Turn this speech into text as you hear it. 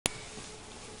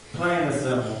plain and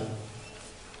simple,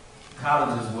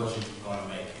 college is what you're going to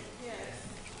make it.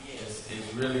 Yes.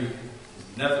 It's really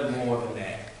nothing more than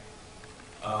that.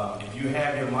 If you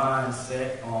have your mind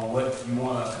set on what you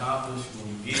want to accomplish when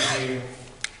you get here,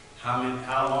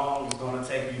 how long it's going to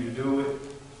take you to do it,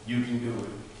 you can do it.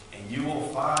 And you will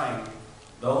find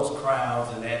those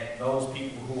crowds and those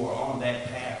people who are on that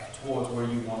path towards where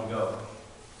you want to go.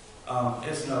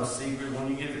 It's no secret. When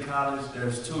you get to college,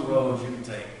 there's two roads you can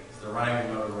take. It's the right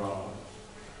one or the wrong.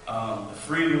 The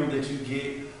freedom that you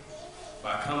get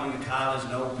by coming to college,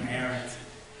 no parents,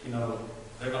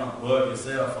 they're going to bug your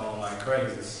cell phone like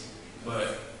crazy.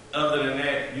 But other than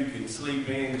that, you can sleep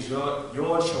in. It's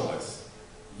your choice.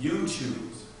 You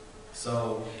choose.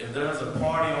 So if there's a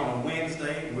party on a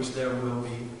Wednesday, which there will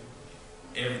be,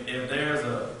 if there's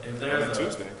a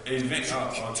Tuesday. Event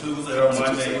on Tuesday or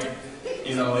Monday,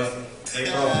 they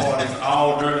throw parties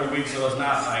all during the week, so it's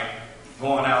not like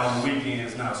going out on the weekend.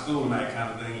 It's not school night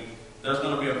kind of thing. There's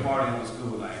going to be a party on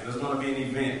school night. There's going to be an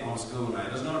event on school night.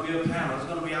 There's going to be a panel. There's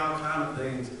going to be all kinds of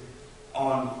things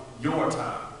on your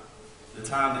time. The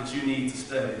time that you need to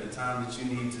study. The time that you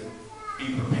need to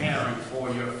be preparing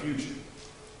for your future.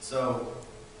 So,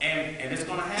 and it's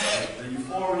going to happen. The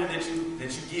euphoria that you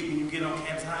get when you get on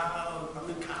campus, I'm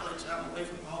in college, I'm away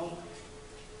from home.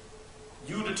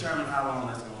 You determine how long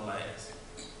that's going to last.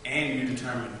 And you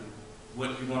determine what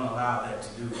you're going to allow that to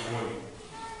do for you.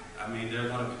 I mean,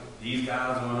 these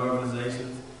guys are in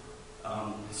organizations,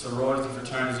 sororities and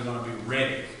fraternities are going to be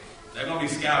ready. They're going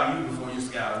to be scouting you before you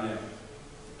scout them.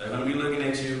 They're going to be looking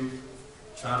at you,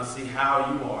 trying to see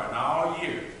how you are. And all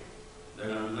year, they're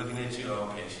going to be looking at you,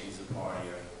 okay, she's a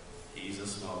partier, he's a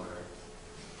smoker.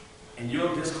 And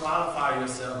you'll disqualify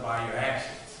yourself by your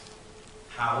actions.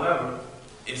 However,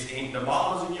 the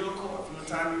ball is in your court from the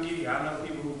time you get here. I know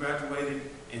people who graduated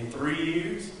in 3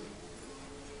 years.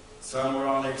 Some were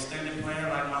on the extended plan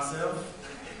like myself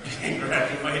and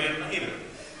graduated later.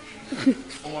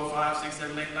 4, 5, 6,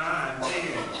 7, 8, 9, 10.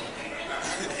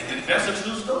 And that's a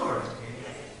true story.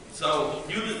 So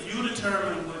you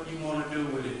determine what you want to do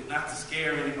with it, not to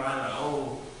scare anybody like, I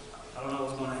don't know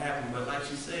what's going to happen. But like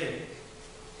she said,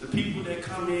 the people that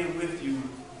come in with you,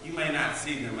 you may not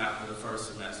see them after the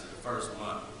first semester, the first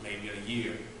month, maybe a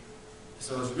year.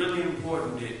 So it's really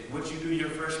important that what you do your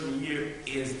freshman year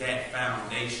is that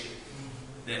foundation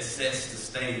that sets the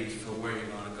stage for where you're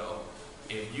going to go.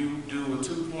 If you do a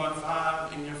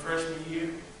 2.5 in your freshman year,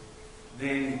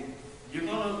 then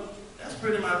that's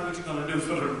pretty much what you're going to do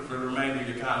for the remainder of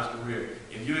your college career.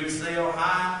 If you excel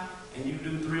high and you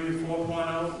do 3 to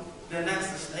 4.0, then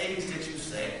that's the stage that you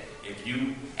set. If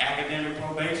you academic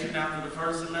probation after the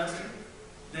first semester,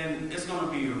 then it's going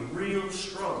to be a real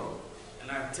struggle. And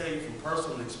I can tell you from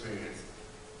personal experience,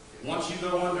 once you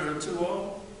go under a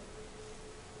 2.0,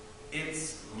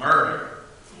 it's murder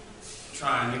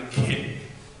trying to get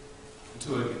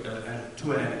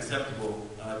to an acceptable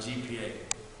GPA.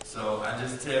 So I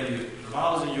just tell you, the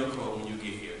ball is in your court when you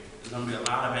get here. There's going to be a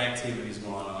lot of activities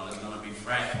going on. There's going to be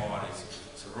frat parties,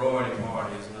 sorority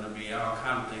parties. There's going to be all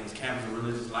kinds of things. Campus and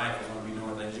religious life is going to be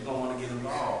doing things. You're going to want to get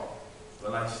involved.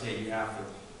 But like I said, you have to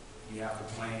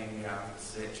plan. You have to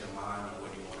set your mind on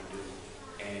what you want to do.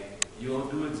 And you'll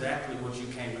do exactly what you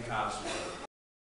came to college for.